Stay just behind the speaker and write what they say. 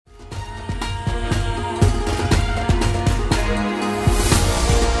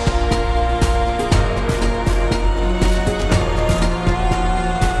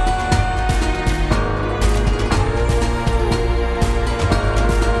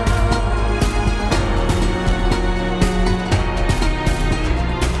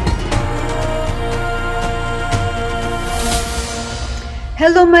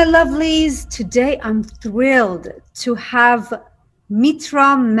Hello, my lovelies. Today I'm thrilled to have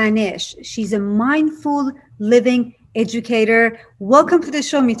Mitra Manesh. She's a mindful living educator. Welcome to the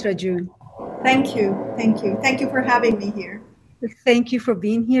show, Mitra June. Thank you. Thank you. Thank you for having me here. Thank you for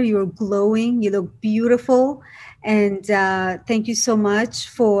being here. You're glowing. You look beautiful. And thank you so much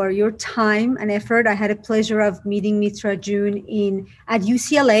for your time and effort. I had a pleasure of meeting Mitra June at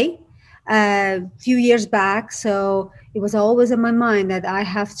UCLA a few years back. So it was always in my mind that I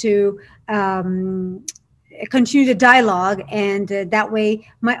have to continue the dialogue, and that way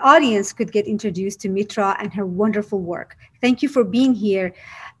my audience could get introduced to Mitra and her wonderful work. Thank you for being here.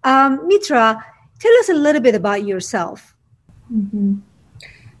 Mitra, tell us a little bit about yourself. Mm-hmm.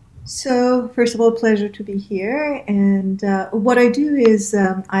 So, first of all, pleasure to be here. And what I do is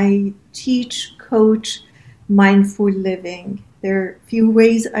I teach, coach mindful living. There are a few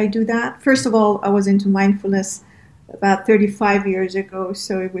ways I do that. First of all, I was into mindfulness about 35 years ago.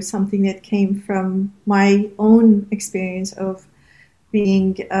 So it was something that came from my own experience of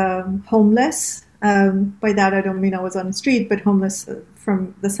being homeless. By that, I don't mean I was on the street, but homeless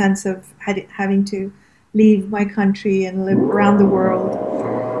from the sense of having to leave my country and live around the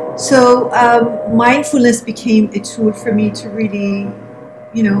world. So mindfulness became a tool for me to really,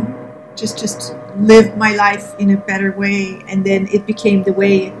 just live my life in a better way. And then it became the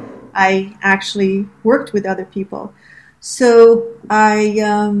way I actually worked with other people. So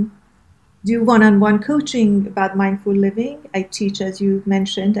I do one-on-one coaching about mindful living. I teach, as you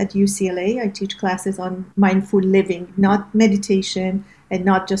mentioned, at UCLA. I teach classes on mindful living, not meditation and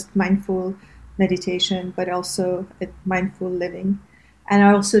not just mindful meditation, but also at mindful living. And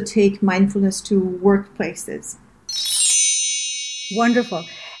I also take mindfulness to workplaces. Wonderful.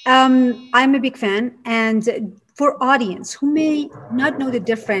 I'm a big fan. And for audience who may not know the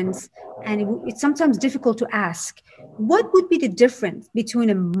difference, and it's sometimes difficult to ask, what would be the difference between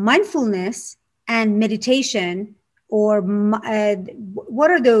a mindfulness and meditation? Or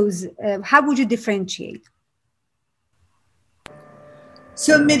what are those? How would you differentiate?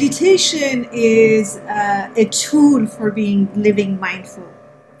 So meditation is a tool for living mindful.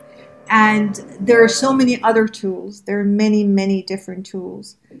 And there are so many other tools. There are many, many different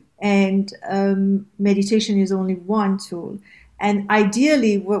tools. And meditation is only one tool. And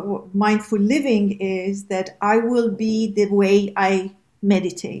ideally, what mindful living is that I will be the way I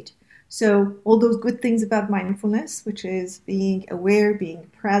meditate. So all those good things about mindfulness, which is being aware, being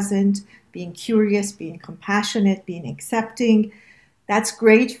present, being curious, being compassionate, being accepting, that's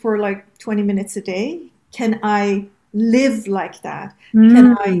great for like 20 minutes a day. Can I live like that?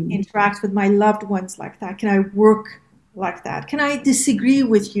 Can I interact with my loved ones like that? Can I work like that? Can I disagree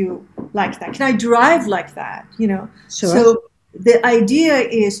with you like that? Can I drive like that? Sure. So the idea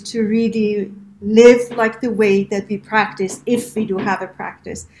is to really live like the way that we practice, if we do have a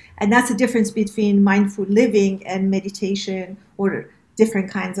practice. And that's the difference between mindful living and meditation, or different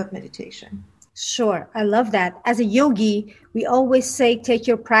kinds of meditation. Sure. I love that. As a yogi, we always say, take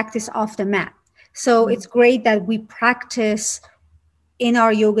your practice off the mat. So it's great that we practice in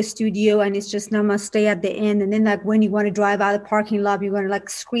our yoga studio, and it's just namaste at the end. And then like when you want to drive out of the parking lot, you're going to like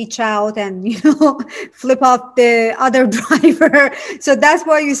screech out and, flip off the other driver. So that's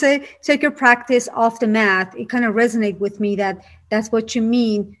why you say, take your practice off the mat. It kind of resonates with me that's what you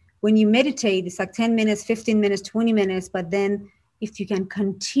mean when you meditate. It's like 10 minutes, 15 minutes, 20 minutes. But then if you can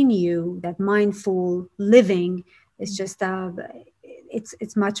continue that mindful living, it's just,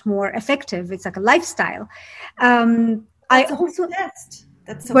 it's much more effective. It's like a lifestyle. That's the whole test.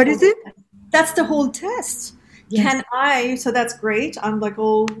 What is it? That's the whole test. Yes. So that's great. I'm like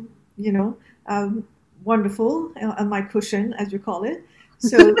all, wonderful on my cushion, as you call it.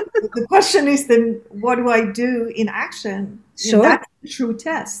 So the question is then, what do I do in action? Sure. That's the true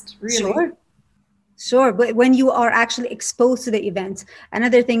test, really. Sure. But when you are actually exposed to the event,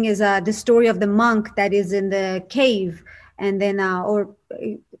 another thing is the story of the monk that is in the cave. And then,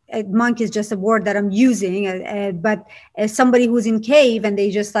 a monk is just a word that I'm using, but as somebody who's in cave and they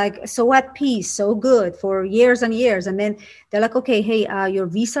just like, so at peace, so good for years and years. And then they're like, okay, hey, your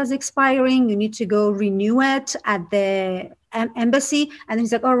visa's expiring. You need to go renew it at the embassy. And then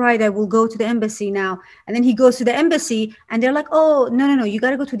he's like, all right, I will go to the embassy now. And then he goes to the embassy and they're like, oh, no, you got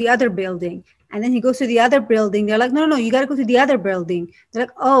to go to the other building. And then he goes to the other building. They're like, no, you got to go to the other building. They're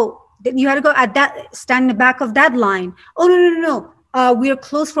like, oh, then you got to go stand in the back of that line. Oh, no. We are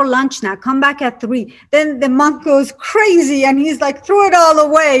closed for lunch now. Come back at 3. Then the monk goes crazy and he's like, throw it all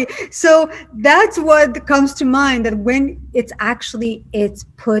away. So that's what comes to mind, that when it's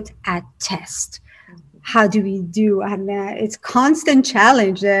put at test. How do we do? And it's constant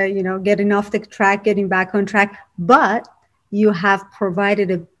challenge, getting off the track, getting back on track. But you have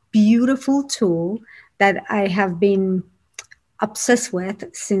provided a beautiful tool that I have been obsessed with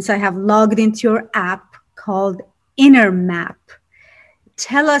since I have logged into your app called Inner Map.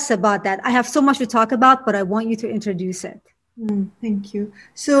 Tell us about that. I have so much to talk about, but I want you to introduce it. Thank you.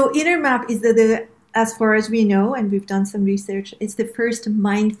 So Inner Map is as far as we know, and we've done some research, it's the first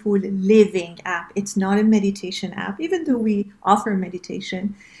mindful living app. It's not a meditation app, even though we offer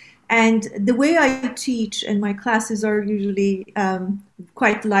meditation. And the way I teach, and my classes are usually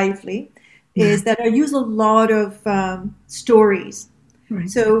quite lively, is that I use a lot of stories. Right.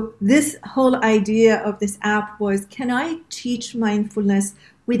 So this whole idea of this app was, can I teach mindfulness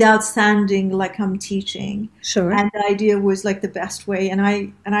without sounding like I'm teaching? Sure. And the idea was like the best way. And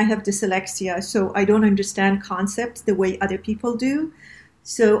I have dyslexia, so I don't understand concepts the way other people do.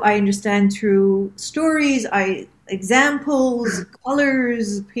 So I understand through stories, examples,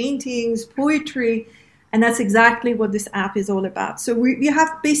 colors, paintings, poetry. And that's exactly what this app is all about. So we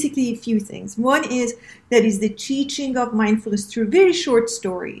have basically a few things. One is that is the teaching of mindfulness through very short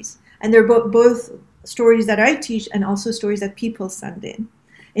stories. And they're both stories that I teach and also stories that people send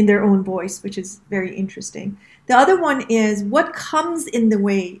in their own voice, which is very interesting. The other one is what comes in the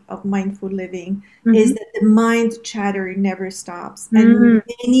way of mindful living is that the mind chatter never stops. And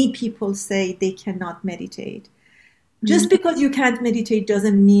many people say they cannot meditate. Just because you can't meditate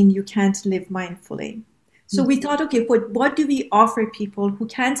doesn't mean you can't live mindfully. So we thought, okay, what do we offer people who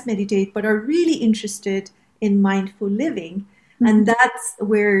can't meditate but are really interested in mindful living? And that's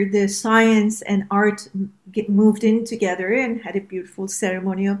where the science and art moved in together and had a beautiful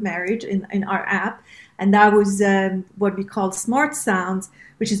ceremony of marriage in our app. And that was what we call smart sounds,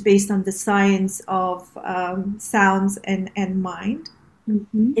 which is based on the science of sounds and mind.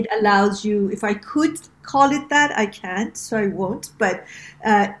 It allows you, if I could call it that, I can't, so I won't, but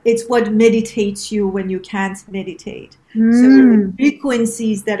it's what meditates you when you can't meditate. So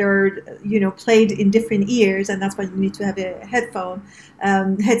frequencies that are, played in different ears, and that's why you need to have a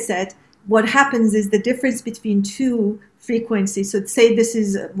headset. What happens is the difference between two frequencies. So say this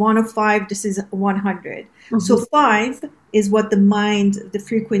is 105, this is 100. So 5 is what the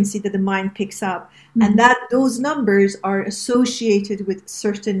frequency that the mind picks up. And those numbers are associated with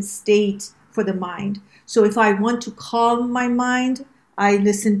certain state for the mind. So if I want to calm my mind, I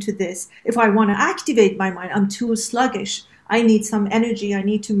listen to this. If I want to activate my mind, I'm too sluggish, I need some energy, I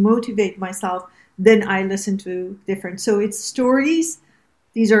need to motivate myself, then I listen to different. So it's stories.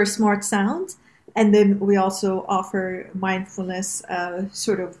 These are smart sounds. And then we also offer mindfulness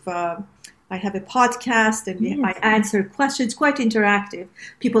I have a podcast and I answer questions, quite interactive.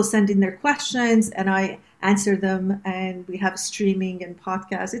 People send in their questions and I answer them, and we have streaming and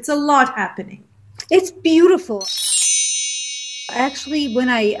podcasts. It's a lot happening. It's beautiful. Actually, when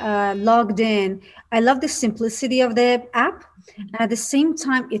I logged in, I love the simplicity of the app. And at the same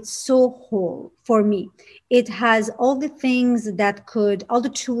time, it's so whole for me. It has all the things all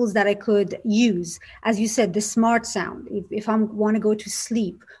the tools that I could use. As you said, the smart sound. If I want to go to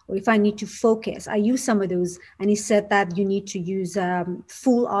sleep or if I need to focus, I use some of those. And he said that you need to use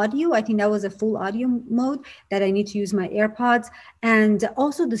full audio. I think that was a full audio mode that I need to use my AirPods. And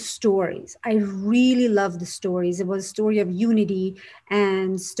also the stories. I really love the stories. It was a story of unity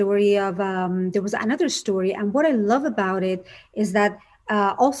and story of, there was another story. And what I love about it is that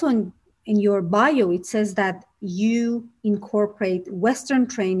also in your bio, it says that you incorporate Western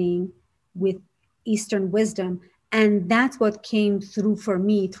training with Eastern wisdom. And that's what came through for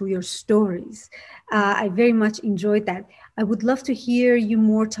me through your stories. I very much enjoyed that. I would love to hear you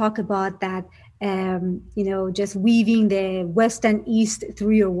more talk about that, just weaving the West and East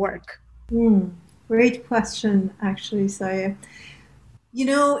through your work. Great question, actually, Sayé.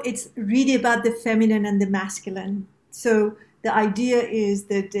 It's really about the feminine and the masculine. So the idea is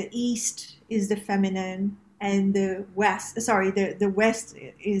that the East is the feminine and the West is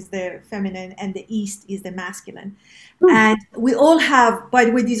the feminine and the East is the masculine. And we all have, by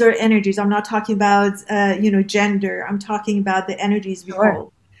the way, these are energies. I'm not talking about, gender. I'm talking about the energies we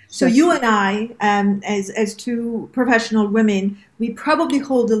hold. So you and I, as two professional women, we probably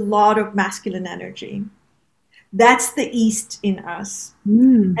hold a lot of masculine energy. That's the East in us.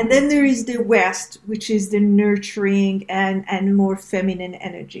 And then there is the West, which is the nurturing and more feminine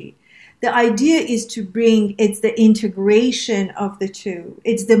energy. The idea is it's the integration of the two.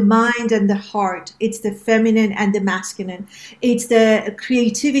 It's the mind and the heart. It's the feminine and the masculine. It's the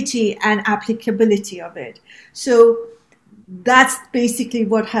creativity and applicability of it. So that's basically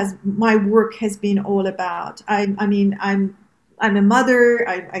what my work has been all about. I'm a mother.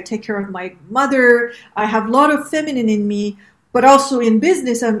 I take care of my mother. I have a lot of feminine in me, but also in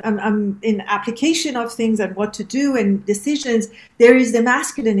business, I'm in application of things and what to do and decisions. There is the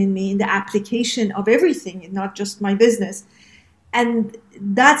masculine in me in the application of everything, and not just my business. And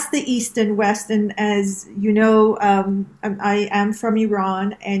that's the East and West. And as you know, I am from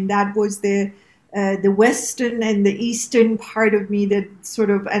Iran, and that was the Western and the Eastern part of me that sort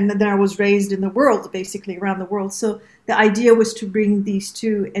of, and then I was raised in the world, basically around the world. So the idea was to bring these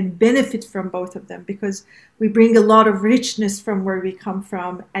two and benefit from both of them, because we bring a lot of richness from where we come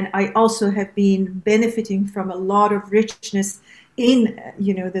from. And I also have been benefiting from a lot of richness in,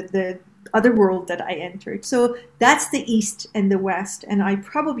 the other world that I entered. So that's the East and the West. And I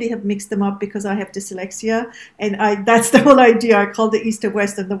probably have mixed them up because I have dyslexia. And that's the whole idea. I call the East and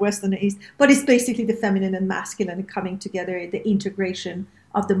West and the West and the East. But it's basically the feminine and masculine coming together, the integration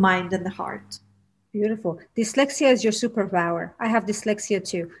of the mind and the heart. Beautiful. Dyslexia is your superpower. I have dyslexia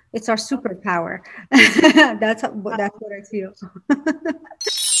too. It's our superpower. That's what I feel.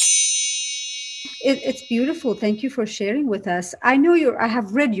 It's beautiful. Thank you for sharing with us. I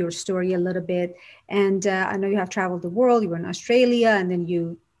have read your story a little bit, and I know you have traveled the world. You were in Australia, and then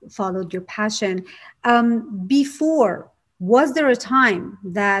you followed your passion. Was there a time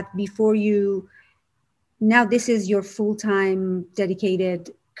that before now this is your full-time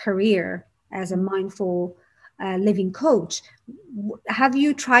dedicated career as a mindful living coach? Have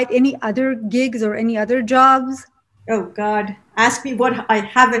you tried any other gigs or any other jobs? Oh God, ask me what I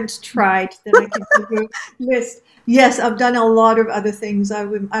haven't tried, then I can give you a list. Yes, I've done a lot of other things.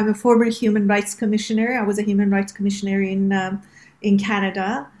 I'm a former human rights commissioner. I was a human rights commissioner in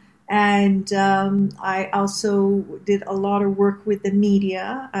Canada, and I also did a lot of work with the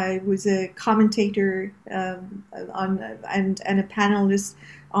media. I was a commentator and a panelist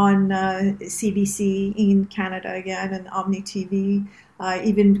on CBC in Canada again, and Omni TV. I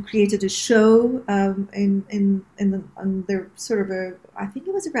even created a show on the sort of I think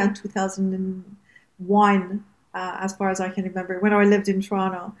it was around 2001, as far as I can remember, when I lived in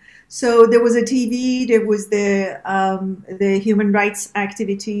Toronto. So there was a TV, there was the human rights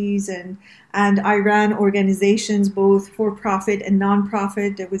activities, and I ran organizations, both for profit and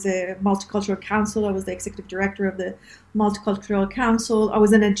non-profit. There was a multicultural council. I was the executive director of the multicultural council. I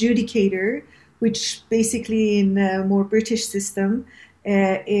was an adjudicator, which basically in a more British system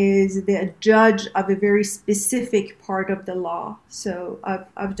is the judge of a very specific part of the law. So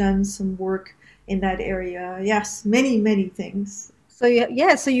I've done some work in that area. Yes, many things. So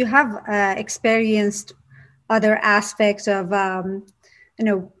so you have experienced other aspects of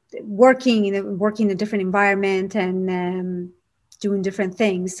working in a different environment and doing different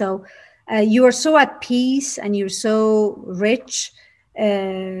things. So you are so at peace and you're so rich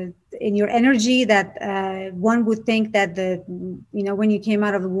in your energy that one would think that when you came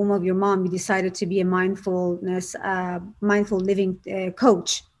out of the womb of your mom, you decided to be a mindful living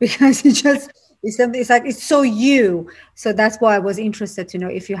coach, because it's so you. So that's why I was interested to know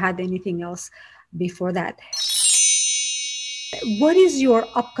if you had anything else before that. What is your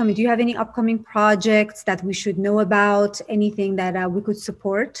upcoming? Do you have any upcoming projects that we should know about? Anything that we could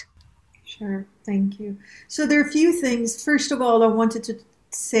support? Sure. Thank you. So there are a few things. First of all, I wanted to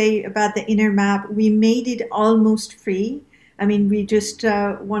say about the inner map. We made it almost free. I mean, we just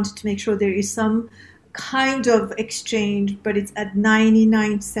wanted to make sure there is some kind of exchange, but it's at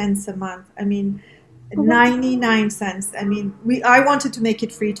 99 cents a month. I mean, 99 cents. I mean, I wanted to make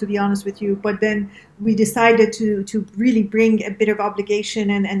it free, to be honest with you, but then we decided to really bring a bit of obligation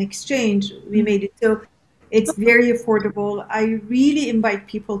and exchange. We made it so it's very affordable. I really invite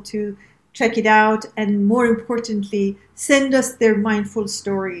people to check it out, and more importantly, send us their mindful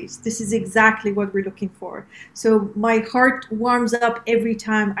stories. This is exactly what we're looking for. So my heart warms up every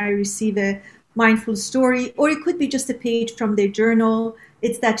time I receive a mindful story, or it could be just a page from their journal.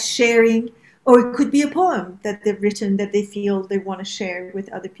 It's that sharing, or it could be a poem that they've written that they feel they want to share with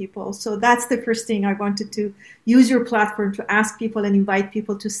other people. So that's the first thing. I wanted to use your platform to ask people and invite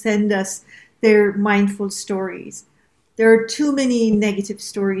people to send us their mindful stories. There are too many negative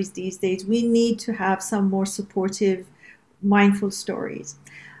stories these days. We need to have some more supportive, mindful stories.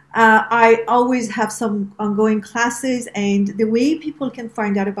 I always have some ongoing classes, and the way people can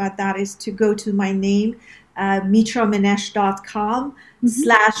find out about that is to go to my name,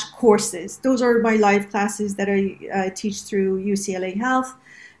 mitramanesh.com/courses. Those are my live classes that I teach through UCLA Health,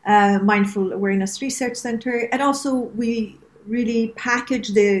 Mindful Awareness Research Center, and also we really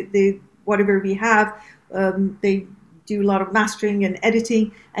package the whatever we have. They do a lot of mastering and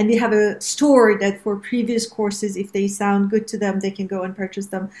editing, and we have a store that for previous courses, if they sound good to them, they can go and purchase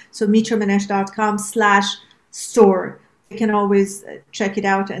them. So mitramanesh.com/store can always check it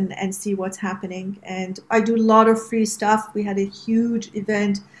out and see what's happening. And I do a lot of free stuff. We had a huge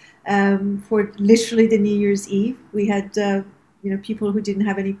event for literally the New Year's Eve. We had people who didn't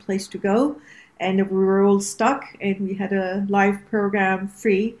have any place to go, and we were all stuck. And we had a live program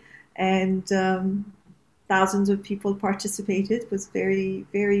free, and thousands of people participated. It was very,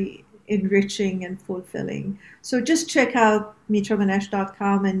 very enriching and fulfilling. So just check out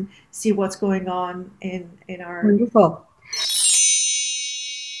mitramanesh.com and see what's going on in our... Wonderful.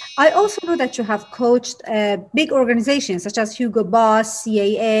 I also know that you have coached big organizations such as Hugo Boss,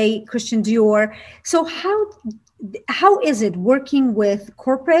 CAA, Christian Dior. So how is it working with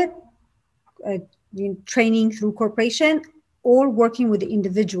corporate, training through corporation, or working with the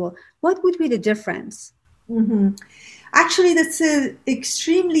individual? What would be the difference? Mm-hmm. Actually, that's an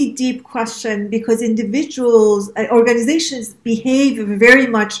extremely deep question, because individuals, organizations behave very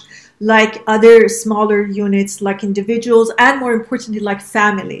much like other smaller units, like individuals, and more importantly, like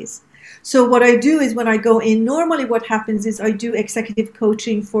families. So what I do is when I go in, normally what happens is I do executive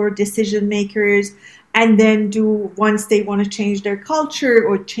coaching for decision makers, and then once they want to change their culture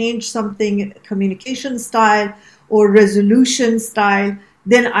or change something, communication style or resolution style,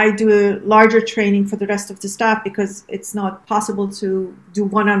 then I do a larger training for the rest of the staff, because it's not possible to do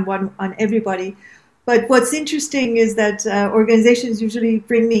one-on-one on everybody. But what's interesting is that organizations usually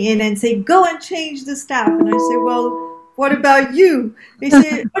bring me in and say, go and change the staff. And I say, well, what about you? They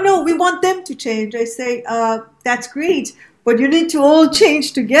say, oh, no, we want them to change. I say, that's great, but you need to all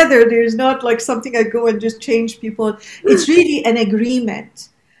change together. There's not like something I go and just change people. It's really an agreement.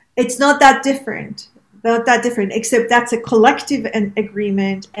 It's not that different. Not that different, except that's a collective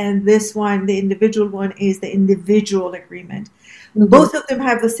agreement, and this one, the individual one, is the individual agreement. Mm-hmm. Both of them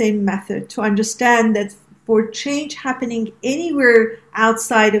have the same method to understand that for change happening anywhere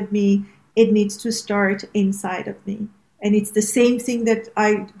outside of me, it needs to start inside of me. And it's the same thing that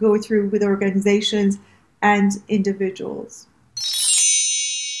I go through with organizations and individuals.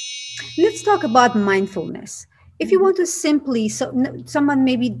 Let's talk about mindfulness. If you want to simply, someone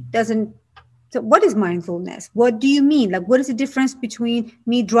maybe doesn't. So what is mindfulness? What do you mean? Like, what is the difference between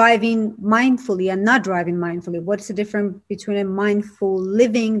me driving mindfully and not driving mindfully? What's the difference between a mindful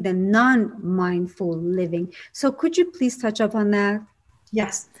living than non-mindful living? So could you please touch up on that?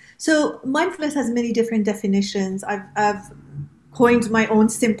 Yes. So mindfulness has many different definitions. I've coined my own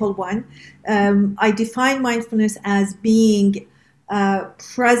simple one. I define mindfulness as being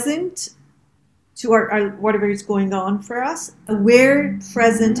present to our whatever is going on for us, aware,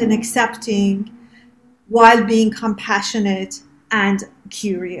 present, and accepting, while being compassionate and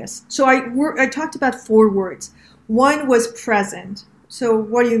curious. So I talked about 4 words. One was present. So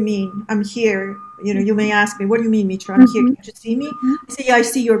what do you mean? I'm here. You may ask me, what do you mean, Mitra? I'm here. Can you see me? I say, yeah, I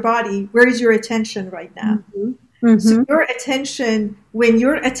see your body. Where is your attention right now? Mm-hmm. So your attention, when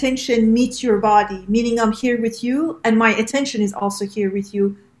your attention meets your body, meaning I'm here with you and my attention is also here with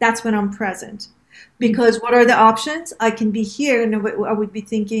you, that's when I'm present. Because what are the options? I can be here and I would be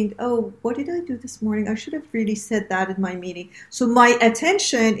thinking, oh, what did I do this morning? I should have really said that in my meeting. So my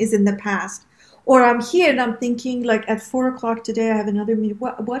attention is in the past. Or I'm here and I'm thinking, like, at 4 o'clock today, I have another meeting.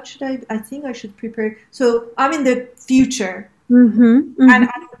 What should I think I should prepare. So I'm in the future. Mm-hmm, mm-hmm. And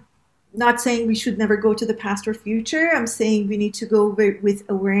I'm not saying we should never go to the past or future. I'm saying we need to go with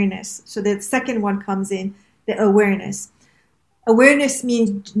awareness. So the second one comes in, the awareness. Awareness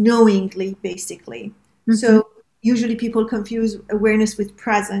means knowingly, basically. Mm-hmm. So usually people confuse awareness with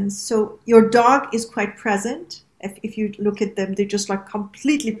presence. So your dog is quite present. If you look at them, they're just like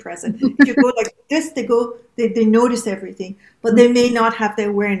completely present. If you go like this, they notice everything, but they may not have the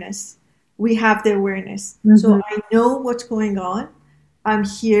awareness. We have the awareness. Mm-hmm. So I know what's going on. I'm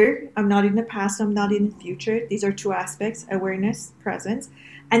here. I'm not in the past. I'm not in the future. These are 2 aspects, awareness, presence,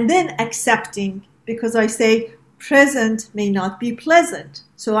 and then accepting, because I say, present may not be pleasant.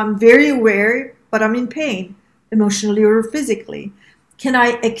 So I'm very aware, but I'm in pain, emotionally or physically. Can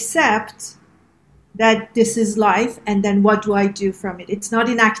I accept that this is life, and then what do I do from it? It's not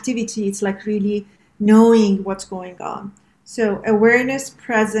inactivity. It's like really knowing what's going on. So awareness,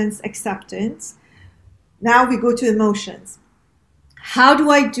 presence, acceptance. Now we go to emotions. How do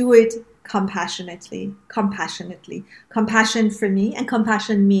I do it? Compassionately. Compassion for me, and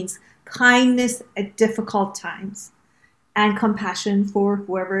compassion means kindness at difficult times, and compassion for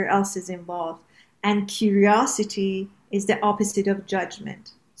whoever else is involved. And curiosity is the opposite of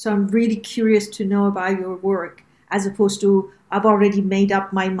judgment. So I'm really curious to know about your work, as opposed to I've already made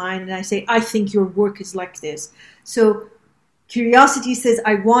up my mind and I say, I think your work is like this. So curiosity says,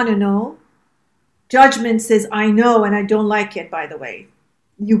 I want to know. Judgment says, I know and I don't like it, by the way.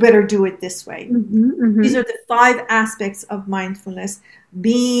 you better do it this way. Mm-hmm. These are the 5 aspects of mindfulness: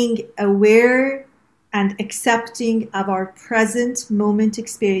 being aware and accepting of our present moment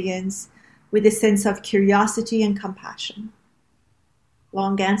experience with a sense of curiosity and compassion.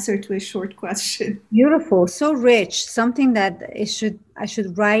 Long answer to a short question. Beautiful, so rich. Something that I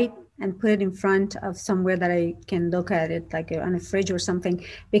should write and put it in front of somewhere that I can look at it, like on a fridge or something,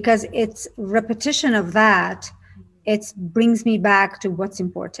 because it's repetition of that. It brings me back to what's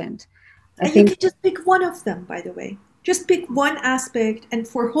important. I And you think can just pick one of them, by the way. Just pick one aspect, and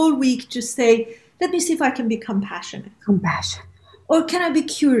for a whole week, just say, let me see if I can be compassionate. compassion. Or can I be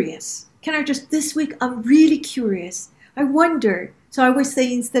curious? Can I just, this week, I'm really curious. I wonder. So I always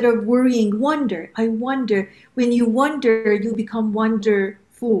say, instead of worrying, wonder. I wonder. When you wonder, you become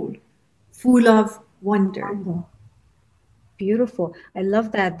wonderful, full of wonder. Beautiful. I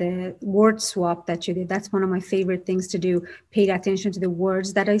love that, the word swap that you did. That's one of my favorite things to do. Pay attention to the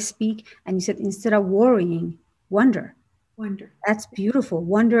words that I speak. And you said, instead of worrying, wonder. Wonder. That's beautiful.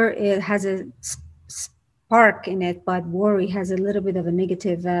 Wonder, it has a spark in it, but worry has a little bit of a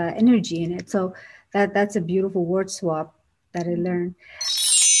negative energy in it. So that's a beautiful word swap that I learned.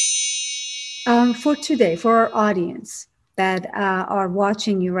 For today, for our audience that are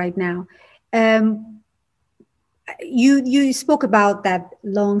watching you right now, um, you spoke about that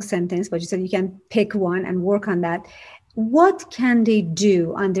long sentence, but you said you can pick one and work on that. What can they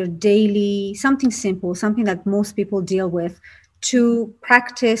do on their daily, something simple, something that most people deal with, to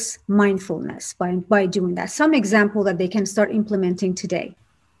practice mindfulness by doing that? Some example that they can start implementing today.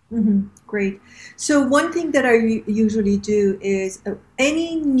 Great. So one thing that I usually do is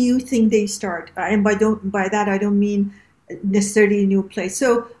any new thing they start, and by that I don't mean necessarily a new place.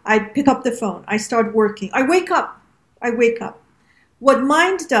 So I pick up the phone, I start working, I wake up. What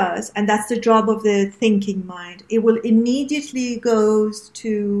mind does, and that's the job of the thinking mind, it will immediately goes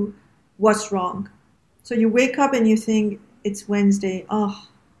to what's wrong. So you wake up and you think it's Wednesday,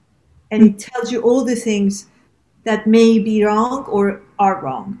 and it tells you all the things that may be wrong or are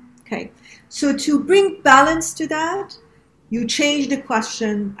wrong. Okay. So to bring balance to that, you change the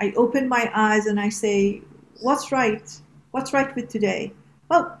question. I open my eyes and I say, what's right? What's right with today?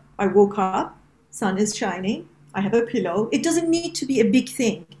 Well, I woke up, sun is shining, I have a pillow. It doesn't need to be a big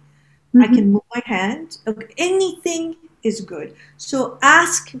thing. I can move my hand. Okay, anything is good. So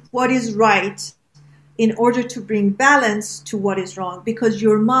ask what is right in order to bring balance to what is wrong, because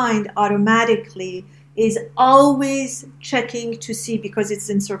your mind automatically is always checking to see, because it's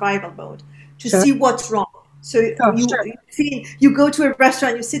in survival mode, to see what's wrong. So you go to a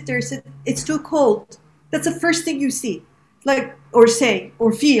restaurant, you sit there, it's too cold. That's the first thing you see, like, or say,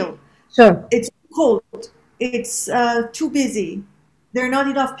 or feel. Sure. It's cold. It's too busy. There are not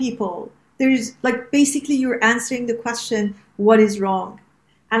enough people. There's, like, basically you're answering the question, what is wrong?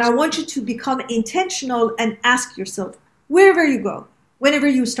 And I want you to become intentional and ask yourself, wherever you go, whenever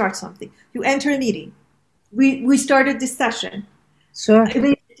you start something, you enter a meeting. We started this session. Sure.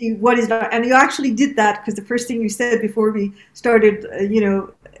 What is right? And you actually did that, because the first thing you said before we started,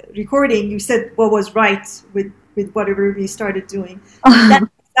 recording, you said what was right with whatever we started doing. That's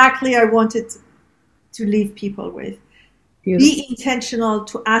exactly I wanted to leave people with. Beautiful. Be intentional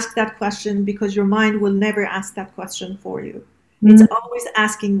to ask that question, because your mind will never ask that question for you. It's always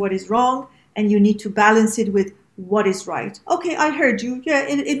asking what is wrong, and you need to balance it with what is right. Okay, I heard you. Yeah,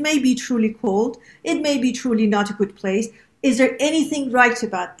 it may be truly cold. It may be truly not a good place. Is there anything right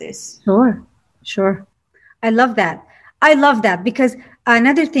about this? Sure. I love that, because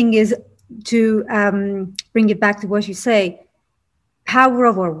another thing is to bring it back to what you say, power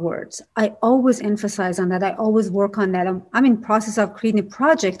of our words. I always emphasize on that. I always work on that. I'm in process of creating a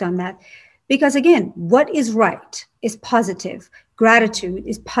project on that, because again, what is right is positive. Gratitude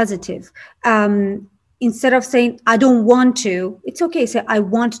is positive. Instead of saying I don't want to, it's okay. Say I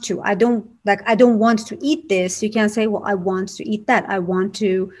want to. I don't want to eat this. You can say, well, I want to eat that. I want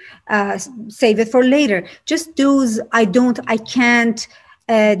to save it for later. Just those I can't.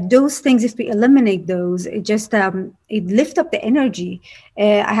 Those things, if we eliminate those, it just it lifts up the energy.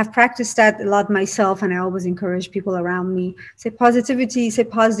 I have practiced that a lot myself, and I always encourage people around me, say positivity, say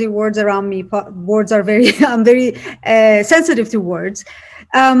positive words around me. Words are I'm very sensitive to words.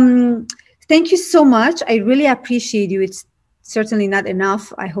 Thank you so much. I really appreciate you. It's certainly not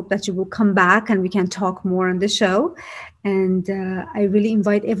enough. I hope that you will come back and we can talk more on the show. And I really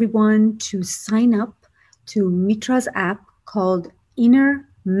invite everyone to sign up to Mitra's app called Inner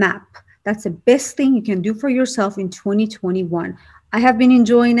Map. That's the best thing you can do for yourself in 2021. I have been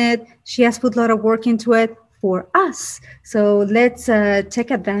enjoying it. She has put a lot of work into it for us. So let's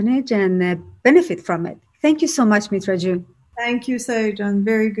take advantage and benefit from it. Thank you so much, Mitra Ju. Thank you, Sayé.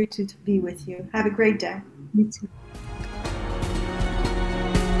 Very good to be with you. Have a great day. You too.